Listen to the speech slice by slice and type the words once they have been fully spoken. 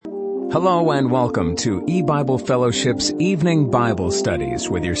Hello and welcome to E-Bible Fellowship's Evening Bible Studies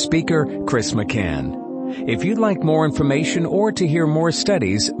with your speaker, Chris McCann. If you'd like more information or to hear more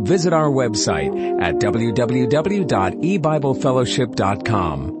studies, visit our website at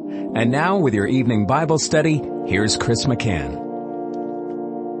www.ebiblefellowship.com. And now with your evening Bible study, here's Chris McCann.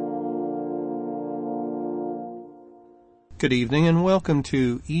 Good evening and welcome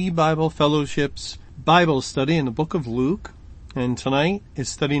to E-Bible Fellowship's Bible study in the book of Luke. And tonight is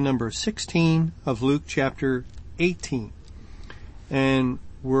study number 16 of Luke chapter 18. And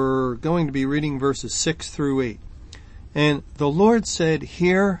we're going to be reading verses 6 through 8. And the Lord said,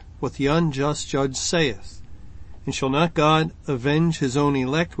 "Hear what the unjust judge saith. And shall not God avenge his own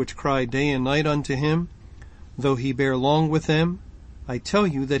elect which cry day and night unto him? Though he bear long with them, I tell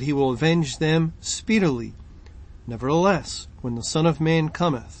you that he will avenge them speedily. Nevertheless, when the Son of Man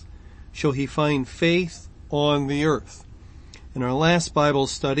cometh, shall he find faith on the earth?" In our last Bible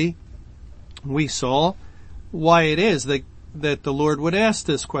study, we saw why it is that the Lord would ask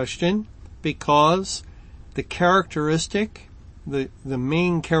this question, because the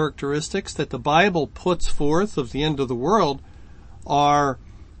main characteristics that the Bible puts forth of the end of the world are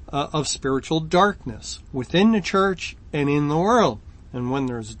of spiritual darkness within the church and in the world. And when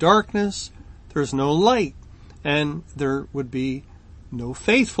there's darkness, there's no light, and there would be no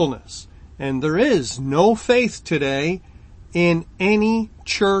faithfulness. And there is no faith today in any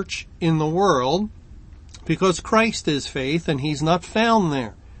church in the world, because Christ is faith and he's not found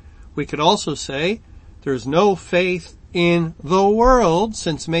there. We could also say there's no faith in the world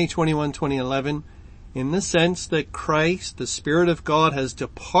since May 21, 2011, in the sense that Christ, the Spirit of God, has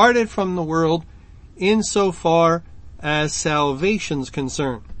departed from the world insofar as salvation's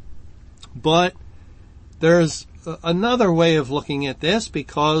concerned. But there's another way of looking at this,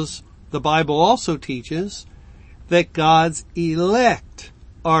 because the Bible also teaches that God's elect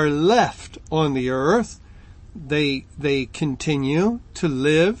are left on the earth. They continue to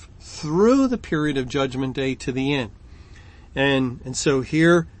live through the period of Judgment Day to the end. And so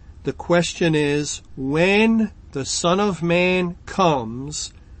here the question is, when the Son of Man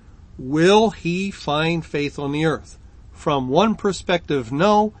comes, will he find faith on the earth? From one perspective,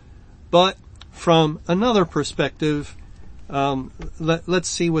 no, but from another perspective, let's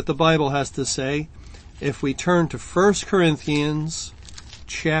see what the Bible has to say. If we turn to 1 Corinthians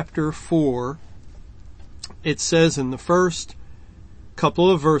chapter 4, it says in the first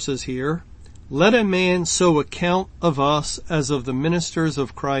couple of verses here, "Let a man so account of us as of the ministers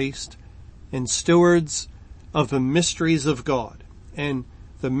of Christ and stewards of the mysteries of God." And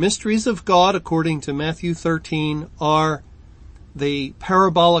the mysteries of God, according to Matthew 13, are the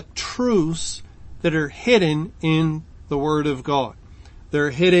parabolic truths that are hidden in the Word of God.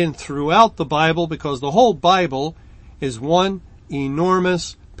 They're hidden throughout the Bible, because the whole Bible is one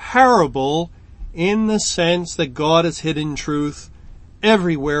enormous parable, in the sense that God has hidden truth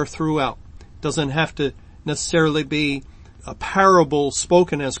everywhere throughout. It doesn't have to necessarily be a parable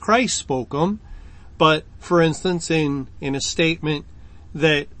spoken as Christ spoke them, but for instance, in a statement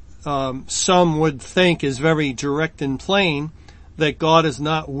that some would think is very direct and plain, that God is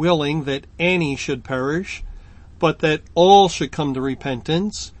not willing that any should perish, but that all should come to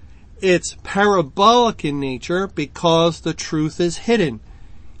repentance. It's parabolic in nature because the truth is hidden.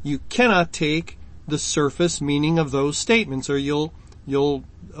 You cannot take the surface meaning of those statements, or you'll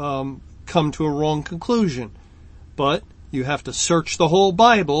come to a wrong conclusion. But you have to search the whole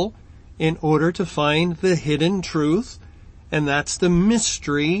Bible in order to find the hidden truth, and that's the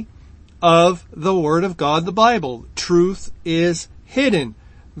mystery of the Word of God, the Bible. Truth is hidden.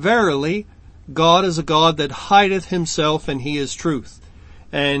 Verily, God is a God that hideth himself, and he is truth.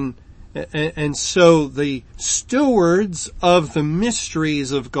 And so the stewards of the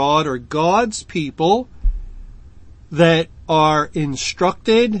mysteries of God are God's people that are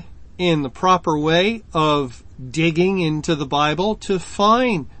instructed in the proper way of digging into the Bible to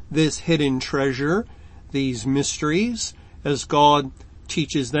find this hidden treasure, these mysteries, as God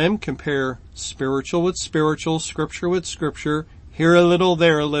teaches them. Compare spiritual with spiritual, scripture with scripture, here a little,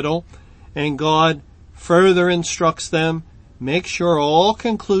 there a little. And God further instructs them, make sure all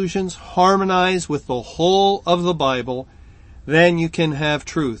conclusions harmonize with the whole of the Bible. Then you can have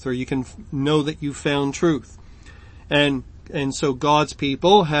truth, or you can know that you found truth. And so God's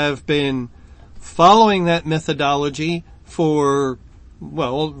people have been following that methodology for,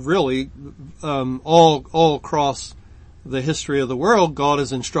 well, really, all across the history of the world. God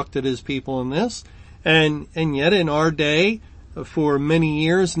has instructed his people in this. And yet in our day, for many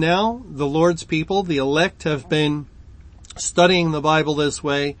years now, the Lord's people, the elect, have been studying the Bible this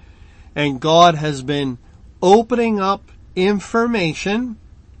way, and God has been opening up information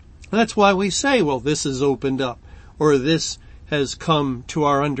That's why we say, well, this is opened up, or this has come to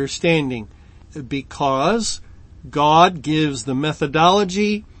our understanding, because God gives the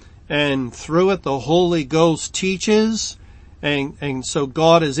methodology, and through it the Holy Ghost teaches, and so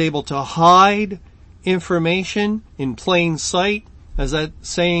God is able to hide information in plain sight, as that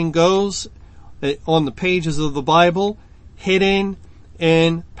saying goes, on the pages of the Bible, hidden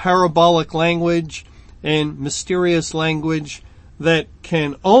in parabolic language and mysterious language that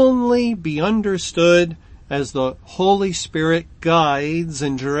can only be understood as the Holy Spirit guides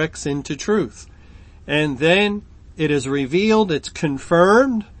and directs into truth. And then it is revealed, it's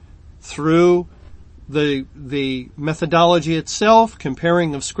confirmed through the methodology itself,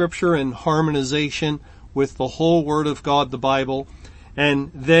 comparing of Scripture and harmonization with the whole Word of God, the Bible.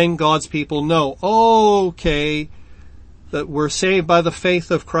 And then God's people know, okay, that we're saved by the faith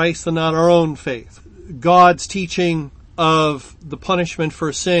of Christ and not our own faith. God's teaching of the punishment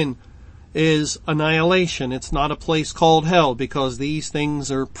for sin is annihilation. It's not a place called hell, because these things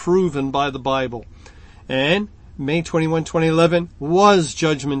are proven by the Bible. And May 21, 2011 was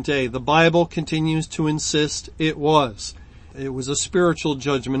Judgment Day. The Bible continues to insist it was. It was a spiritual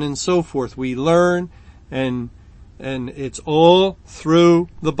judgment and so forth. We learn, and it's all through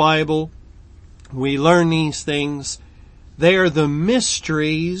the Bible. We learn these things. They are the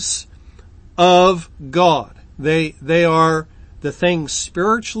mysteries of God. They are the things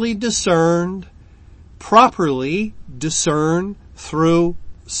spiritually discerned, properly discerned through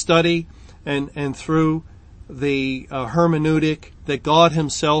study and through the hermeneutic that God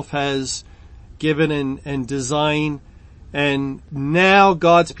himself has given and designed. And now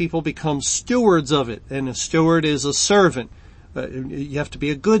God's people become stewards of it. And a steward is a servant. You have to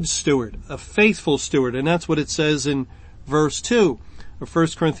be a good steward, a faithful steward. And that's what it says in verse 2 of 1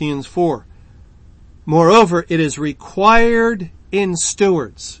 Corinthians 4. Moreover, it is required in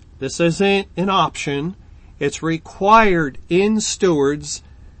stewards. This isn't an option. It's required in stewards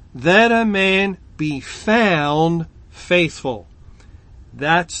that a man be found faithful.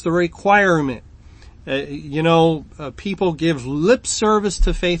 That's the requirement. People give lip service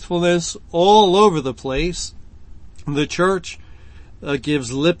to faithfulness all over the place. The church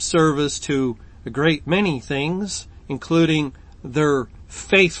gives lip service to a great many things, including their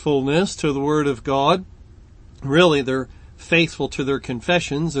faithfulness to the Word of God. Really, they're faithful to their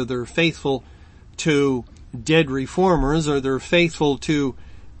confessions, or they're faithful to dead reformers, or they're faithful to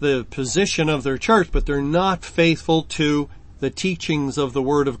the position of their church, but they're not faithful to the teachings of the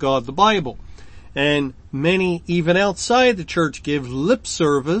Word of God, the Bible. And many, even outside the church, give lip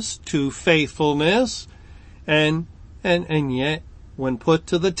service to faithfulness, and yet, when put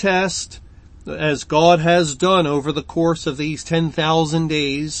to the test, as God has done over the course of these 10,000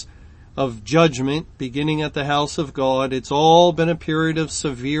 days of judgment, beginning at the house of God, it's all been a period of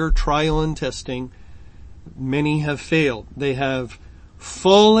severe trial and testing. Many have failed. They have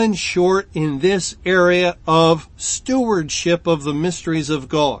fallen short in this area of stewardship of the mysteries of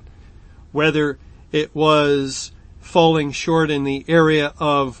God. Whether it was falling short in the area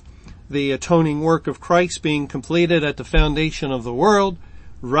of the atoning work of Christ being completed at the foundation of the world,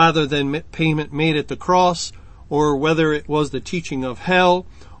 rather than payment made at the cross, or whether it was the teaching of hell,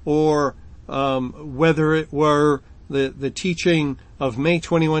 or whether it were the teaching of May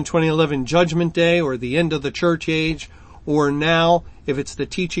 21, 2011, Judgment Day, or the end of the church age, or now, if it's the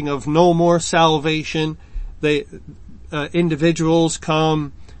teaching of no more salvation, individuals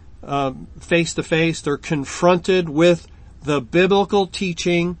come face to face. They're confronted with the biblical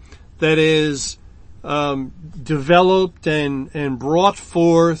teaching that is developed and brought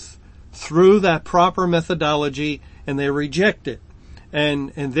forth through that proper methodology, and they reject it.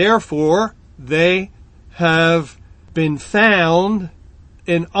 And therefore, they have been found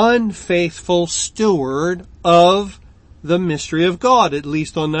an unfaithful steward of the mystery of God, at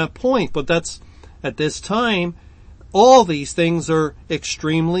least on that point. But that's, at this time, all these things are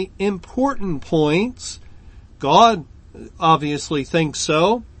extremely important points. God obviously thinks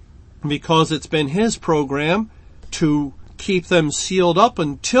so, because it's been his program to keep them sealed up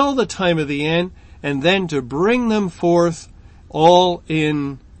until the time of the end, and then to bring them forth all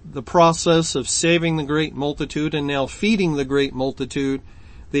in the process of saving the great multitude and now feeding the great multitude.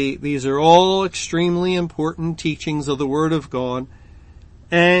 These are all extremely important teachings of the Word of God,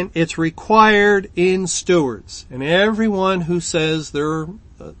 and it's required in stewards. And everyone who says they're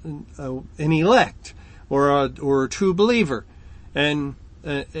an elect or a true believer, and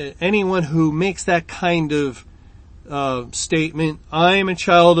anyone who makes that kind of statement, I'm a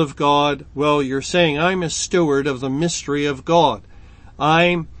child of God, well, you're saying I'm a steward of the mystery of God.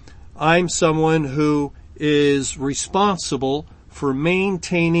 I'm someone who is responsible for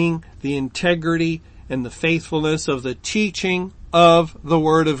maintaining the integrity and the faithfulness of the teaching of the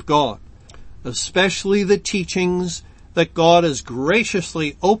Word of God, especially the teachings that God has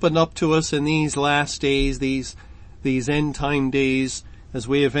graciously opened up to us in these last days, these end time days, as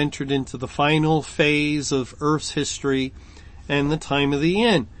we have entered into the final phase of Earth's history and the time of the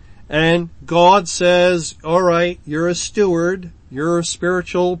end. And God says, all right, you're a steward, you're a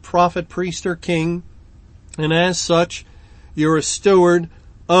spiritual prophet, priest, or king, and as such, you're a steward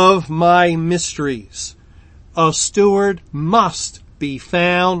of my mysteries. A steward must be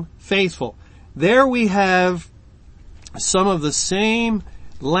found faithful. There we have some of the same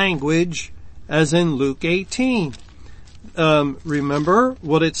language as in Luke 18. Remember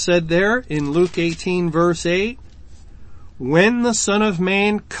what it said there in Luke 18 verse 8? When the Son of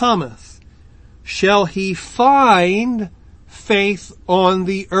Man cometh, shall he find faith on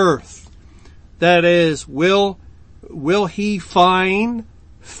the earth? That is, will he find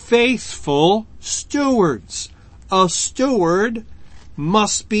faithful stewards? A steward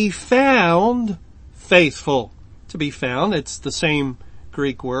must be found faithful. To be found, it's the same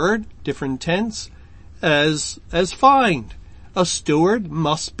Greek word, different tense, as find. A steward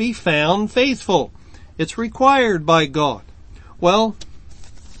must be found faithful. It's required by God. Well,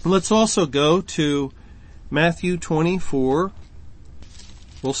 let's also go to Matthew 24.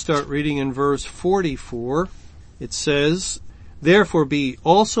 We'll start reading in verse 44. It says, Therefore be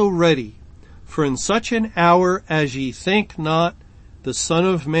also ready, for in such an hour as ye think not, the Son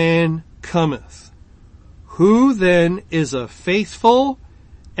of Man cometh. Who then is a faithful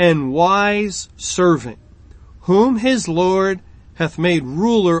and wise servant, whom his Lord hath made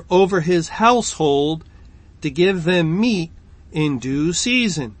ruler over his household, to give them meat in due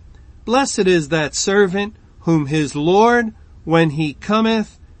season? Blessed is that servant whom his Lord, when he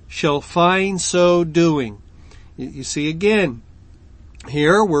cometh, shall find so doing. You see again,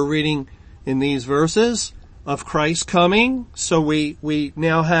 here we're reading in these verses of Christ coming, so we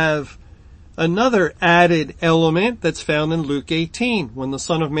now have another added element that's found in Luke 18, when the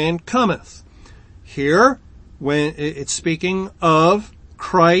Son of Man cometh. Here, when it's speaking of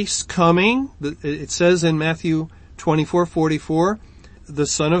Christ coming, it says in Matthew 24:44, the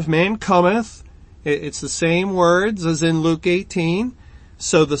Son of Man cometh. It's the same words as in Luke 18.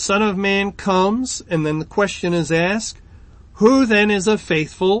 So the Son of Man comes, and then the question is asked, who then is a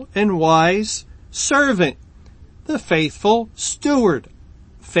faithful and wise servant? The faithful steward.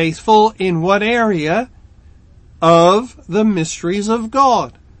 Faithful in what area of the mysteries of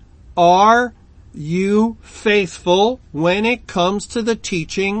God? Are you faithful when it comes to the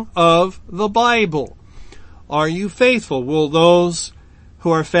teaching of the Bible? Are you faithful? Will those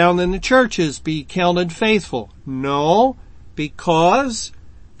who are found in the churches be counted faithful? No, because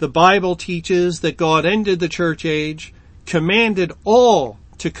the Bible teaches that God ended the church age, commanded all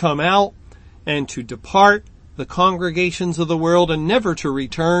to come out and to depart the congregations of the world and never to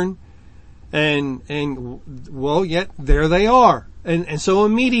return. And well, yet there they are. And so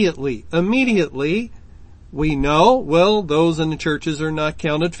immediately we know, well, those in the churches are not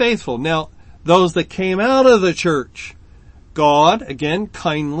counted faithful. Now, those that came out of the church, God, again,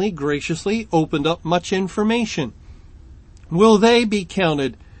 kindly, graciously opened up much information. Will they be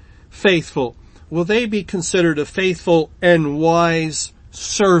counted faithful? Will they be considered a faithful and wise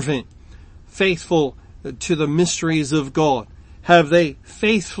servant? Faithful to the mysteries of God? Have they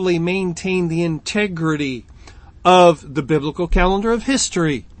faithfully maintained the integrity of the biblical calendar of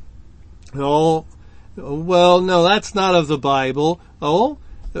history? Oh, well, no, that's not of the Bible. Oh,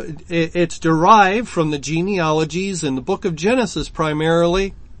 it's derived from the genealogies in the book of Genesis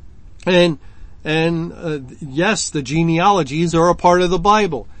primarily. And yes, the genealogies are a part of the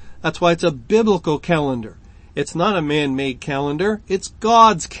Bible. That's why it's a biblical calendar. It's not a man-made calendar. It's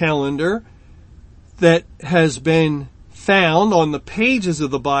God's calendar that has been found on the pages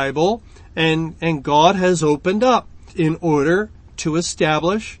of the Bible, and God has opened up in order to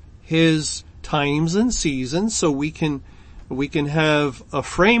establish his times and seasons, so we can have a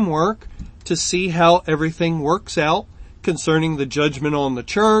framework to see how everything works out concerning the judgment on the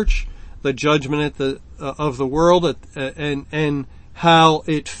church, the judgment of the world, and how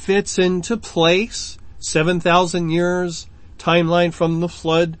it fits into place. 7,000 years timeline from the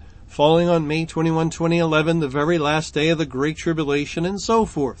flood, falling on May 21, 2011, the very last day of the Great Tribulation, and so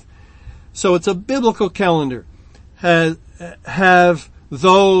forth. So it's a biblical calendar. Have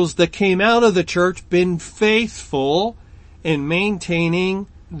those that came out of the church been faithful in maintaining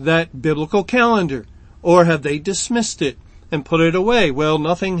that biblical calendar? Or have they dismissed it and put it away? Well,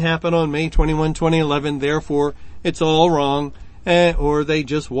 nothing happened on May 21, 2011, therefore it's all wrong, or they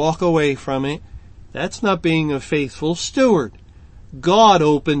just walk away from it. That's not being a faithful steward. God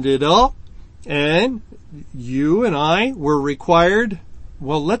opened it up, and you and I were required,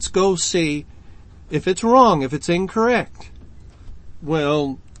 well, let's go see if it's wrong, if it's incorrect.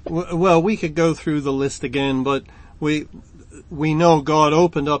 Well, we could go through the list again, but we know God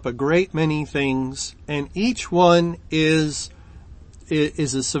opened up a great many things, and each one is a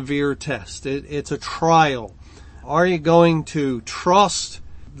severe test. It's a trial. Are you going to trust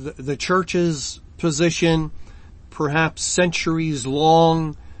the church's position, perhaps centuries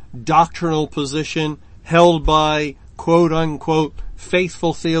long doctrinal position held by quote unquote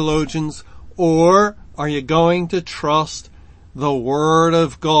faithful theologians, or are you going to trust the Word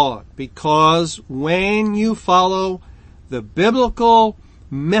of God? Because when you follow the biblical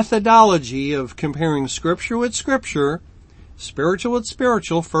methodology of comparing Scripture with Scripture, spiritual with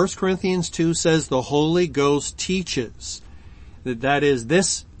spiritual, 1 Corinthians 2 says the Holy Ghost teaches. That is,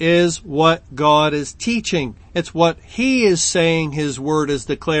 this is what God is teaching. It's what He is saying His Word is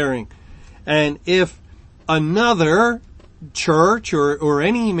declaring. And if another church or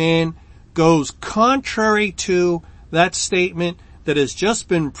any man goes contrary to that statement that has just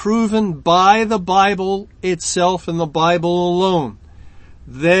been proven by the Bible itself and the Bible alone,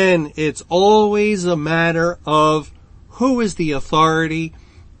 then it's always a matter of who is the authority.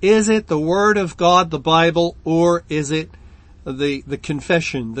 Is it the Word of God, the Bible, or is it the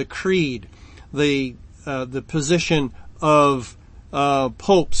confession, the creed, the position of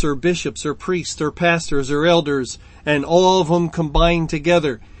popes or bishops or priests or pastors or elders, and all of them combined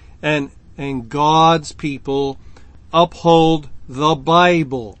together? And God's people uphold the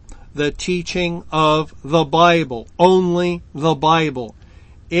Bible, the teaching of the Bible, only the Bible.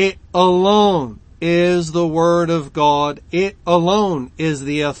 It alone is the Word of God. It alone is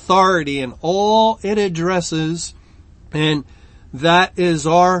the authority in all it addresses, and that is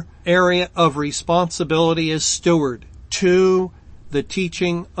our area of responsibility as steward to the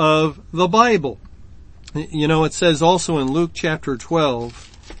teaching of the Bible. You know, it says also in Luke chapter 12,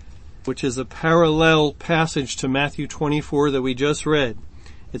 which is a parallel passage to Matthew 24 that we just read.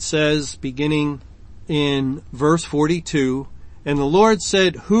 It says, beginning in verse 42, "And the Lord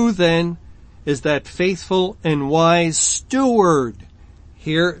said, who then is that faithful and wise steward?"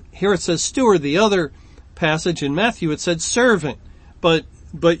 Here it says steward. The other passage in Matthew, it said servant. But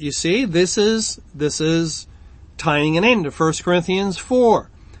you see, this is tying an end to 1 Corinthians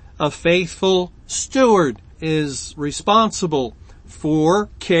 4. A faithful steward is responsible for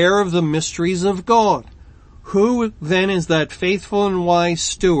care of the mysteries of God. Who then is that faithful and wise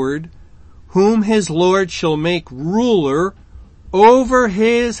steward whom his Lord shall make ruler over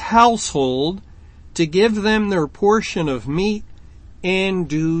his household to give them their portion of meat in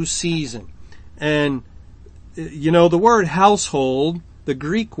due season? And you know, the word household, the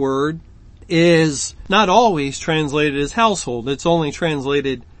Greek word, is not always translated as household. It's only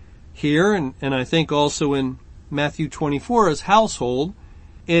translated here and I think also in Matthew 24 as household.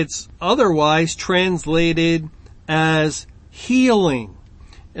 It's otherwise translated as healing.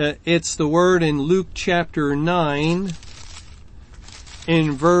 It's the word in Luke chapter 9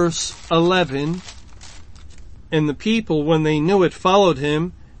 in verse 11. "And the people, when they knew it, followed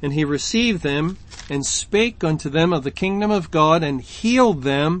him, and he received them and spake unto them of the kingdom of God, and healed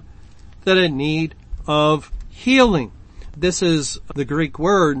them that had need of healing." This is the Greek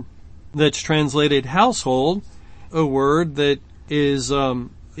word that's translated household, a word that is,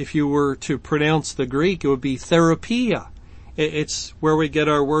 if you were to pronounce the Greek, it would be therapia. It's where we get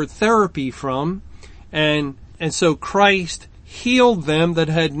our word therapy from. And so Christ healed them that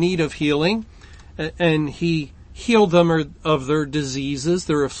had need of healing, and He healed them of their diseases,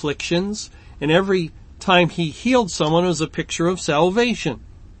 their afflictions, and every time He healed someone was a picture of salvation.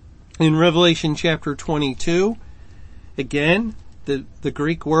 In Revelation chapter 22, again, the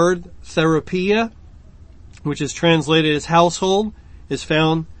Greek word therapia, which is translated as household, is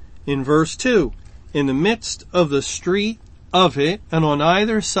found in verse 2. "In the midst of the street of it, and on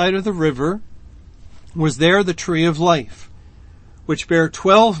either side of the river, was there the tree of life, which bare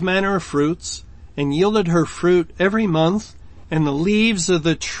 12 manner of fruits, and yielded her fruit every month, and the leaves of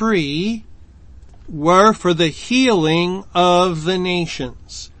the tree were for the healing of the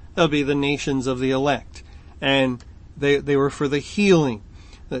nations." That'll be the nations of the elect. And they were for the healing.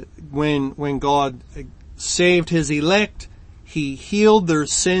 When God saved His elect, He healed their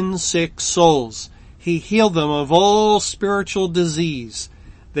sin-sick souls. He healed them of all spiritual disease.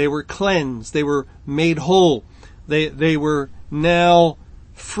 They were cleansed. They were made whole. They were now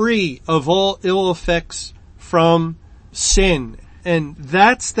free of all ill effects from sin. And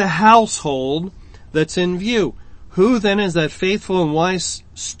that's the household that's in view. Who then is that faithful and wise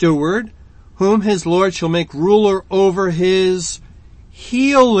steward whom his Lord shall make ruler over his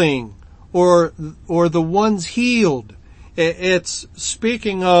healing or the ones healed. It's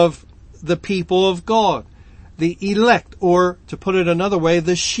speaking of the people of God, the elect, or to put it another way,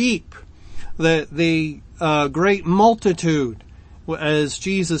 the sheep, the great multitude. As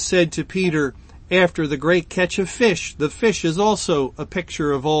Jesus said to Peter after the great catch of fish, the fish is also a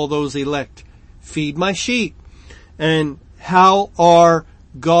picture of all those elect. Feed my sheep. And how are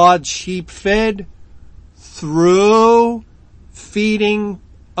God's sheep fed? Through feeding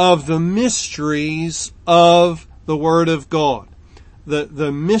of the mysteries of the Word of God.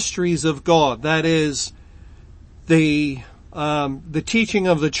 The mysteries of God. That is the teaching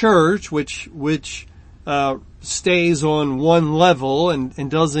of the church, which stays on one level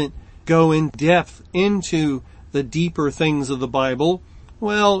and doesn't go in depth into the deeper things of the Bible.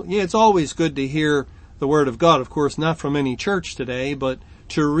 Well, yeah, it's always good to hear the Word of God. Of course, not from any church today, but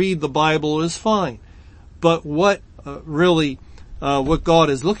to read the Bible is fine. But what what God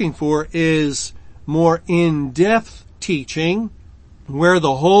is looking for is more in-depth teaching, where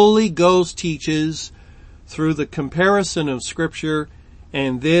the Holy Ghost teaches through the comparison of Scripture,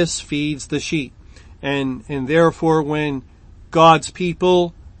 and this feeds the sheep. And therefore, when God's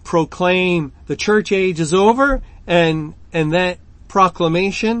people proclaim the church age is over, and that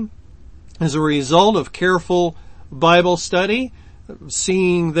proclamation is a result of careful Bible study,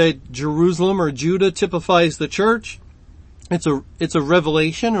 seeing that Jerusalem or Judah typifies the church, it's a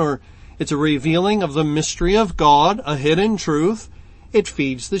revelation, or it's a revealing of the mystery of God, a hidden truth. It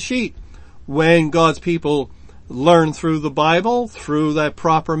feeds the sheep. When God's people learn through the Bible, through that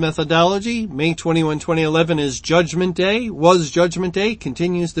proper methodology, May 21, 2011 is Judgment Day, was Judgment Day,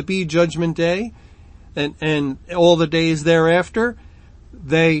 continues to be Judgment Day, and all the days thereafter,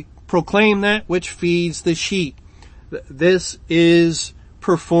 they proclaim that which feeds the sheep. This is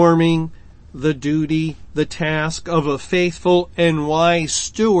performing the duty, the task of a faithful and wise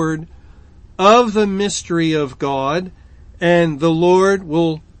steward of the mystery of God. And the Lord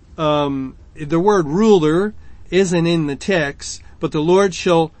will, the word ruler isn't in the text, but the Lord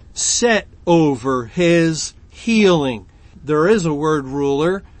shall set over his healing. There is a word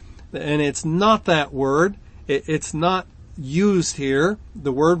ruler, and it's not that word. It's not used here.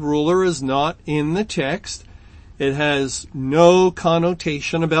 The word ruler is not in the text. It has no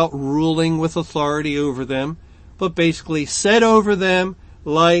connotation about ruling with authority over them, but basically set over them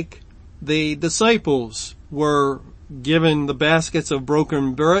like the disciples were given the baskets of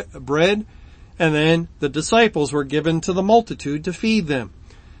broken bread, and then the disciples were given to the multitude to feed them.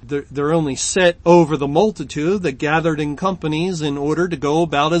 They're only set over the multitude that gathered in companies in order to go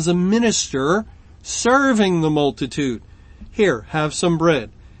about as a minister serving the multitude. Here, have some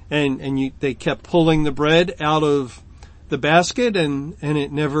bread. And they kept pulling the bread out of the basket, and it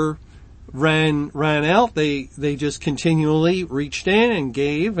never ran out. They just continually reached in and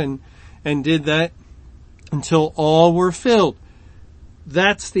gave and did that until all were filled.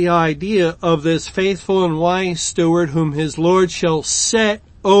 That's the idea of this faithful and wise steward whom his Lord shall set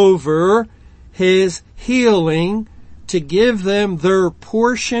over his healing, to give them their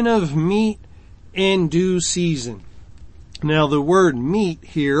portion of meat in due season. Now, the word meat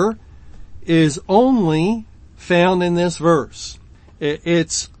here is only found in this verse.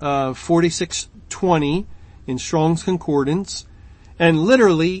 It's 4620 in Strong's Concordance, and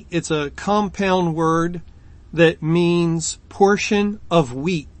literally it's a compound word that means portion of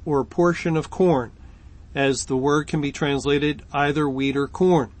wheat or portion of corn, as the word can be translated either wheat or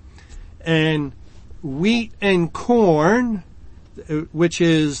corn. And wheat and corn, which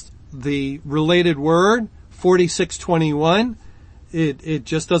is the related word, 4621, it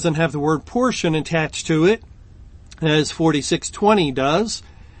just doesn't have the word portion attached to it, as 4620 does,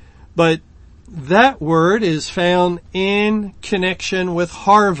 but that word is found in connection with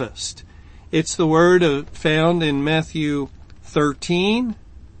harvest. It's the word found in Matthew 13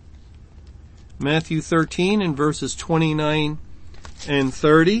 in verses 29 and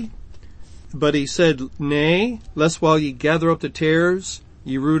 30. But he said, Nay, lest while ye gather up the tares,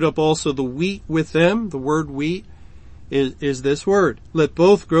 ye root up also the wheat with them. The word wheat is this word. Let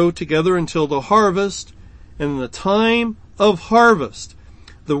both grow together until the harvest, and the time of harvest.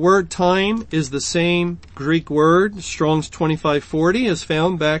 The word time is the same Greek word, Strong's 2540, as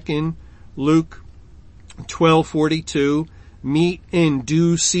found back in Luke 12:42. Meat in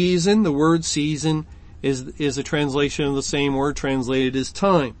due season. The word season is a translation of the same word translated as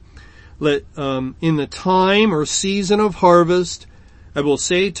time. Let, in the time or season of harvest, I will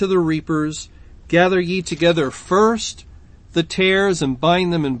say to the reapers, gather ye together first the tares and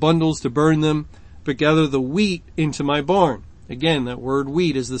bind them in bundles to burn them, but gather the wheat into my barn. Again, that word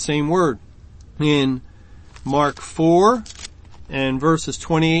wheat is the same word. In Mark 4 And verses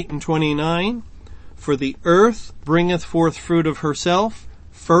 28 and 29, for the earth bringeth forth fruit of herself,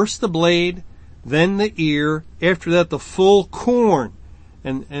 first the blade, then the ear, after that the full corn.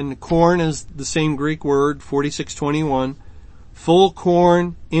 And corn is the same Greek word, 46:21, full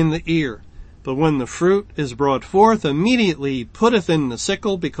corn in the ear. But when the fruit is brought forth, immediately he putteth in the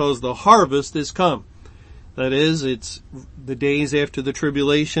sickle, because the harvest is come. That is, it's the days after the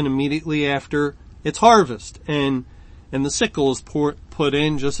tribulation, immediately after its harvest. And the sickle is put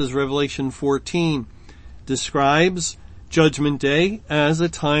in, just as Revelation 14 describes Judgment Day as a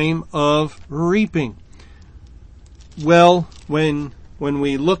time of reaping. Well, when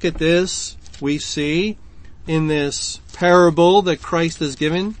we look at this, we see in this parable that Christ has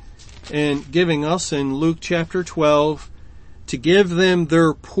given and giving us in Luke chapter 12, to give them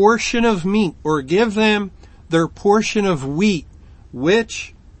their portion of meat, or give them their portion of wheat,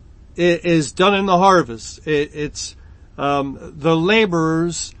 which is done in the harvest. It's the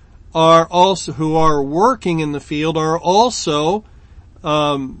laborers are also, who are working in the field, are also,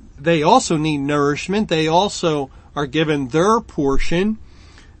 they also need nourishment. They also are given their portion,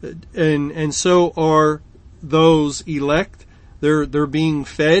 and so are those elect. They're being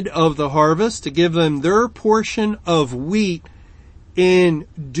fed of the harvest, to give them their portion of wheat in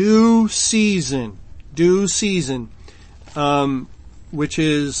due season, which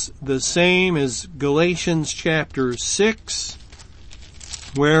is the same as Galatians chapter 6,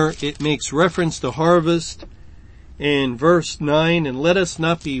 where it makes reference to harvest in verse 9, and let us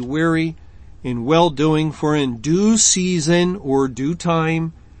not be weary in well-doing, for in due season, or due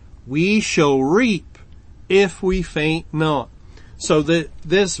time, we shall reap if we faint not. So that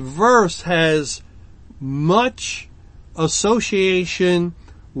this verse has much association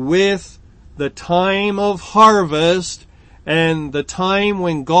with the time of harvest and the time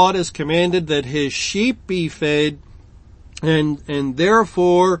when God has commanded that his sheep be fed, and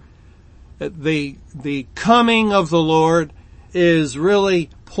therefore the coming of the Lord is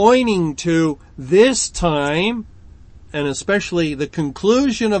really pointing to this time, and especially the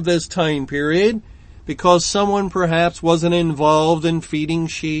conclusion of this time period, because someone perhaps wasn't involved in feeding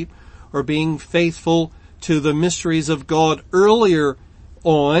sheep or being faithful to the mysteries of God earlier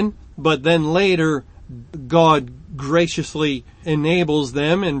on, but then later God graciously enables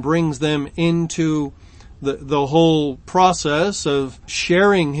them and brings them into the whole process of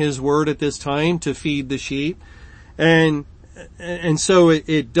sharing his word at this time to feed the sheep. And so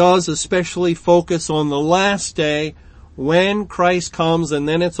it does especially focus on the last day, when Christ comes, and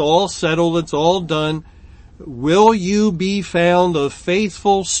then it's all settled, it's all done. Will you be found a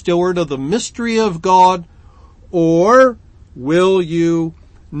faithful steward of the mystery of God, or will you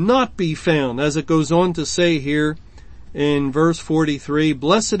not be found? As it goes on to say here in verse 43,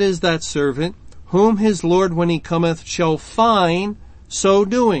 blessed is that servant whom his Lord when he cometh shall find so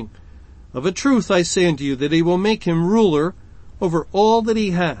doing. Of a truth I say unto you, that he will make him ruler over all that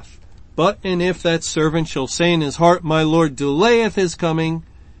he hath. But, and if that servant shall say in his heart, my Lord delayeth his coming,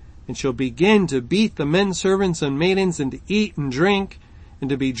 and shall begin to beat the men servants and maidens, and to eat and drink, and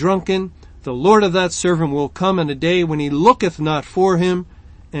to be drunken, the Lord of that servant will come in a day when he looketh not for him,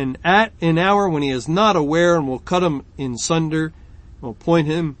 and at an hour when he is not aware, and will cut him in sunder, and will appoint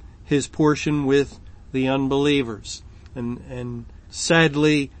him his portion with the unbelievers. And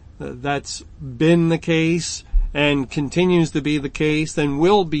sadly, that's been the case, and continues to be the case, and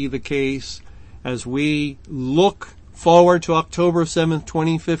will be the case as we look forward to October 7th,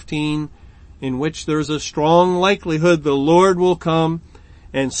 2015, in which there's a strong likelihood the Lord will come,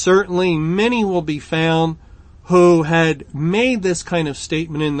 and certainly many will be found who had made this kind of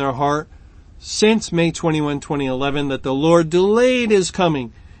statement in their heart since May 21, 2011, that the Lord delayed his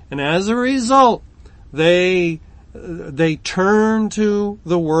coming, and as a result, they turn to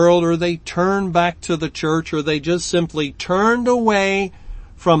the world, or they turn back to the church, or they just simply turned away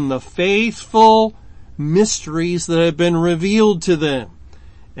from the faithful mysteries that have been revealed to them.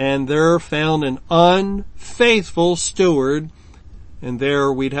 And there found an unfaithful steward, and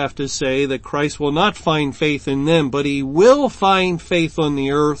there we'd have to say that Christ will not find faith in them, but he will find faith on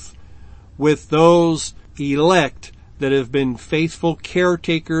the earth with those elect that have been faithful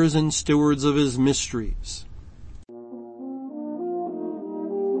caretakers and stewards of his mysteries.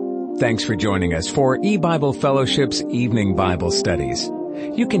 Thanks for joining us for E-Bible Fellowship's Evening Bible Studies.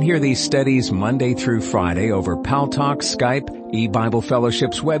 You can hear these studies Monday through Friday over Paltalk, Skype, E-Bible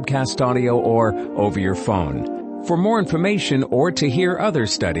Fellowship's webcast audio, or over your phone. For more information or to hear other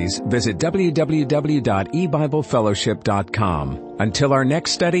studies, visit www.ebiblefellowship.com. Until our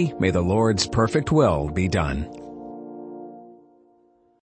next study, may the Lord's perfect will be done.